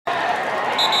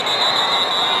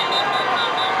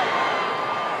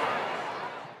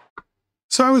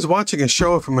So I was watching a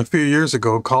show from a few years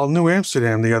ago called New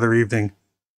Amsterdam the other evening.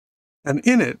 And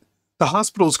in it, the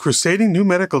hospital's crusading new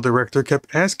medical director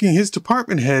kept asking his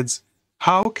department heads,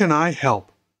 "How can I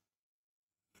help?"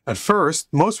 At first,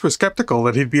 most were skeptical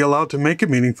that he'd be allowed to make a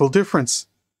meaningful difference.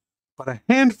 But a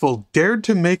handful dared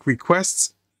to make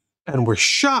requests and were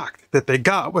shocked that they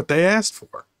got what they asked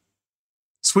for.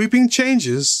 Sweeping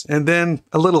changes, and then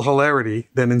a little hilarity,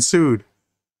 then ensued.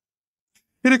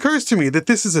 It occurs to me that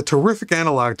this is a terrific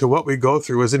analog to what we go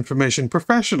through as information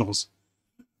professionals.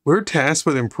 We're tasked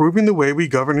with improving the way we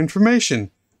govern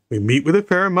information. We meet with a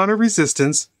fair amount of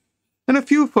resistance, and a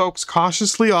few folks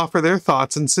cautiously offer their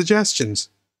thoughts and suggestions.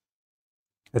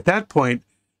 At that point,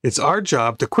 it's our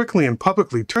job to quickly and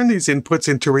publicly turn these inputs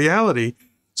into reality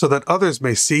so that others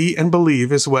may see and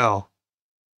believe as well.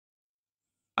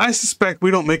 I suspect we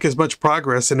don't make as much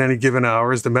progress in any given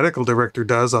hour as the medical director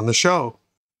does on the show,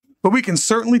 but we can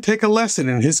certainly take a lesson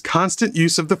in his constant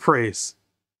use of the phrase.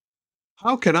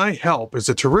 How can I help is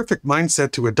a terrific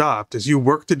mindset to adopt as you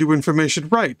work to do information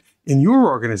right in your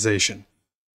organization,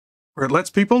 where it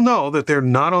lets people know that they're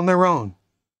not on their own,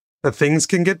 that things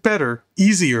can get better,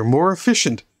 easier, more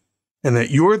efficient, and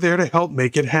that you're there to help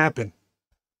make it happen,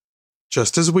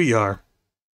 just as we are.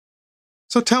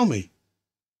 So tell me,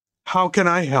 how can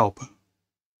I help?